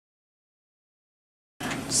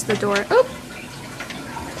Just the door. Oh!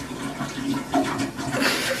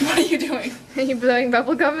 What are you doing? Are you blowing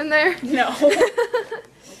bubble gum in there? No.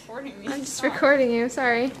 Recording me. I'm just recording you,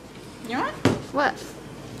 sorry. You know What?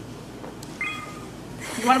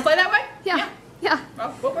 You want to play that way? Yeah. Yeah.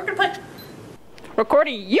 Well, we're gonna play.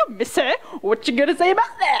 Recording you, missy. What you gonna say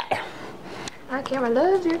about that? Our camera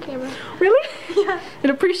loves your camera. Really? Yeah. It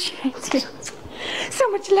appreciates you. So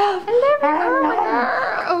much love. I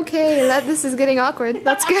love you. Okay, this is getting awkward.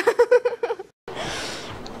 Let's go.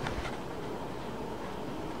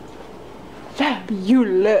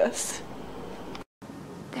 Fabulous.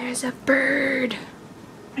 There's a bird.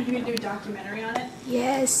 Are you gonna do a documentary on it?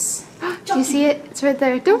 Yes. Do you see it? It's right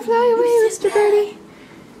there. Don't fly away, Mr. Birdie.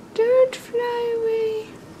 Don't fly away.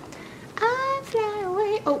 I fly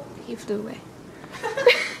away. Oh, he flew away.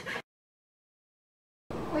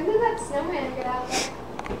 When did that snowman get out there?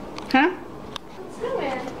 Huh? That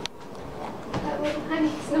snowman. That little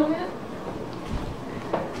tiny snowman.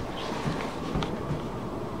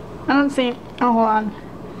 I don't see it. Oh, hold on.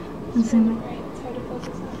 It's hard to focus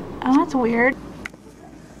on. Oh, that's weird.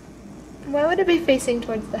 Why would it be facing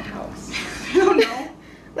towards the house? I don't know.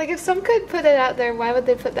 Like, if some could put it out there, why would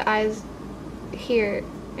they put the eyes here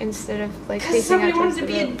instead of like facing out towards the road?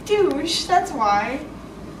 Somebody wanted to be a douche, that's why.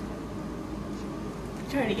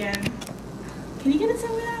 Try it again. Can you get it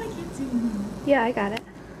somewhere out? I can't see it. Yeah, I got it.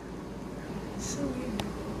 It's so weird.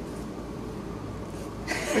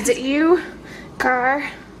 Is it you? Car?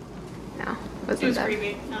 No, It wasn't was that.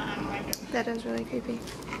 creepy. No, I don't like it. That is really creepy.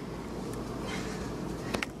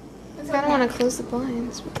 I kind of want to close the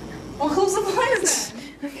blinds. Well, close the blinds then.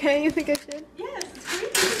 Okay, you think I should? Yes, it's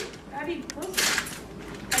creepy. How do you close it?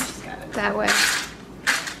 I just got it. That way.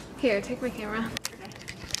 Here, take my camera.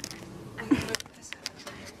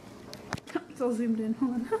 It's all zoomed in.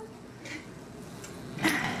 Hold on.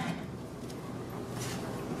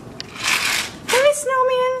 Hi,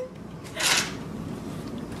 snowman.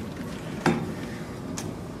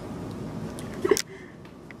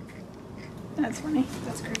 That's funny.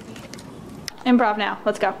 That's creepy. Improv now.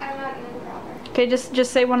 Let's go. I'm not an improver. Okay,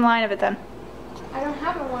 just say one line of it then. I don't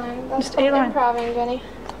have a line. That's Just called a line. improving, Jenny.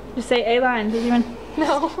 Just say a line. Doesn't even.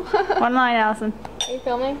 No. One line, Allison. Are you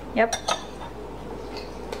filming? Yep.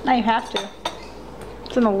 Now you have to.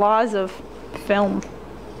 It's in the laws of film.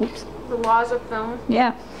 Oops. The laws of film?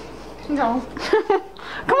 Yeah. No.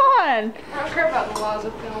 Come on. I don't care about the laws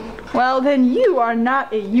of film. Well, then you are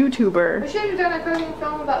not a We YouTuber. should have done a cooking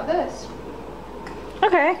film about this.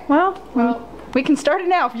 Okay, well, we can start it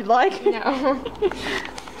now if you'd like. No.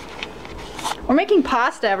 We're making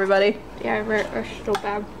pasta, everybody. Yeah, we're still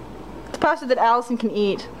bad. It's pasta that Allison can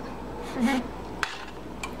eat. Mm-hmm.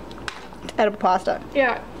 It's edible pasta.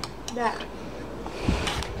 Yeah, that.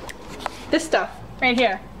 This stuff, right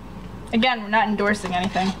here. Again, we're not endorsing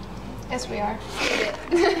anything. Yes, we are.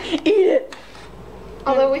 Eat it!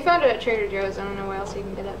 Although we found it at Trader Joe's, I don't know where else you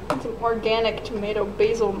can get it. It's an organic tomato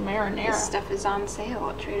basil marinara. This stuff is on sale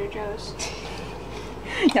at Trader Joe's.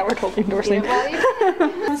 Yeah, we're totally endorsing. Value?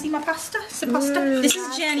 Want to see my pasta? It's pasta. This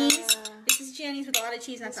is Jenny's. This is Jenny's with a lot of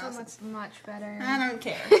cheese and This one sauce. looks much better. I don't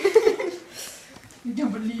care. I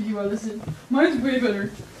don't believe you, Allison. Mine's way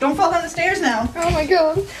better. Don't fall down the stairs now. Oh my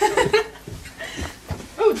god.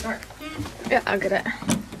 Oh, dark. Yeah, I'll get it.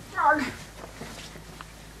 Dark.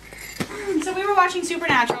 So we were watching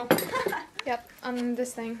Supernatural. Yep, on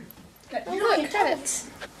this thing. Good. Oh look, credits.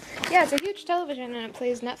 Yeah, it's a huge television and it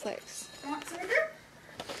plays Netflix. Want some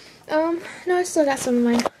more? No, I still got some of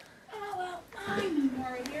mine. Oh, well, I need more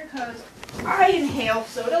right here because I inhale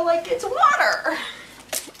soda like it's water.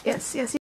 Yes, yes.